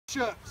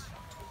push-ups.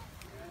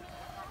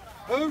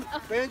 Who?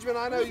 Benjamin,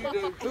 I know you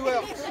do. Who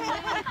else?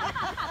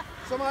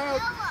 Somebody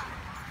else?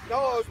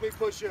 Noah owes me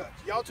push-ups.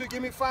 Y'all two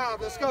give me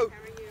 5. Let's go.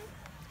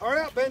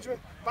 Hurry up, Benjamin.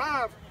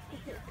 5.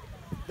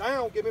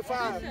 Down, give me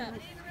 5.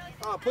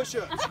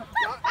 Push-ups.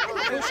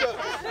 Push-ups.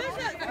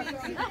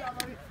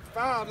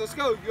 5, let's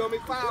go. You owe me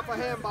 5 for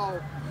handball.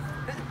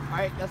 All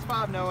right, that's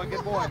 5, Noah.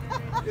 Good boy.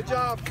 Good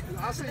job.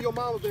 I see your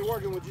mama's been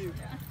working with you.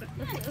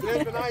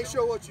 Benjamin, I ain't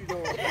sure what you're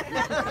doing. All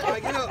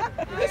right, get up.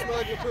 Let's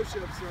make your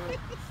push-ups, son.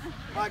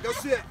 All right, go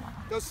sit.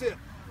 Go sit.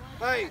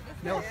 Hey.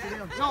 Noah,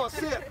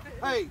 sit.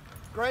 Hey,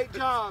 great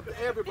job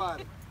to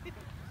everybody.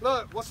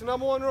 Look, what's the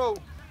number 1 rule?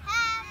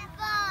 Have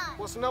fun.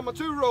 What's the number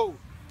 2 rule?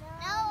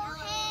 No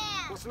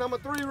hands. What's the number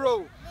 3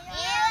 rule?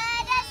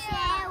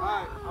 All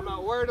right, I'm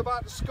not worried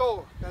about the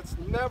score. That's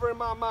never in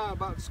my mind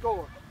about the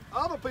score.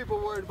 Other people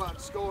are worried about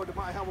the score that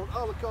might have on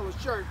other colored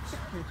shirts,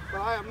 but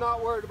I am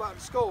not worried about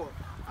the score.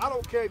 I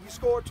don't care if you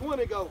score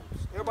 20 goals.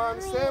 Everybody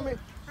understand me?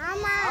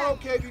 I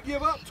don't care if you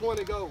give up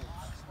 20 goals.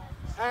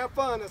 Have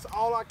fun, that's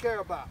all I care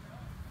about.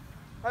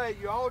 Hey,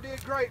 you all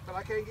did great, but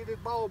I can't get this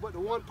ball but to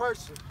one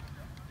person.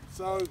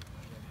 So,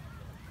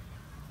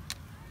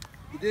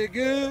 you did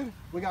good.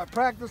 We got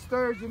practice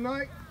Thursday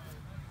night.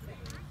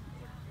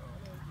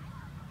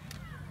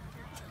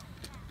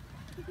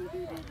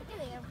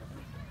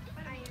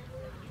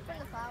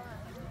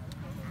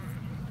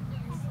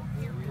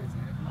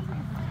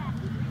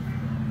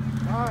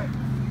 All right,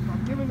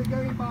 I'm giving the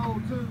game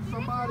ball to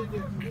somebody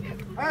that,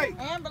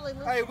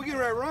 hey, we get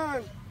ready to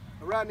run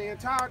around the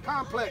entire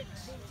complex.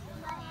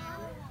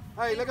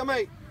 Hey, look at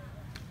me.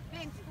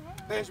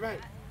 Benjamin,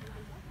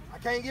 I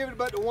can't give it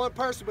but to one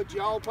person, but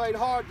you all played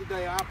hard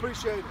today. I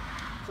appreciate it.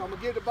 So I'm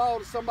going to give the ball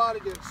to somebody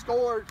that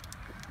scored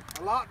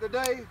a lot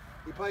today.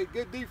 He played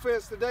good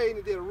defense today, and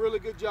he did a really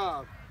good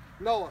job.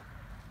 Noah.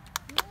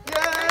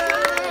 Yeah!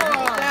 Good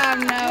job,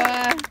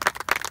 Noah.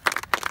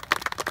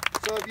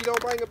 So if you don't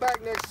bring it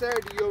back next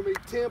Saturday, you owe me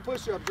 10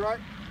 push-ups, right?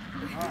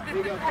 All right, here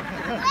you go.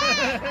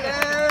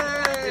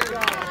 Yay!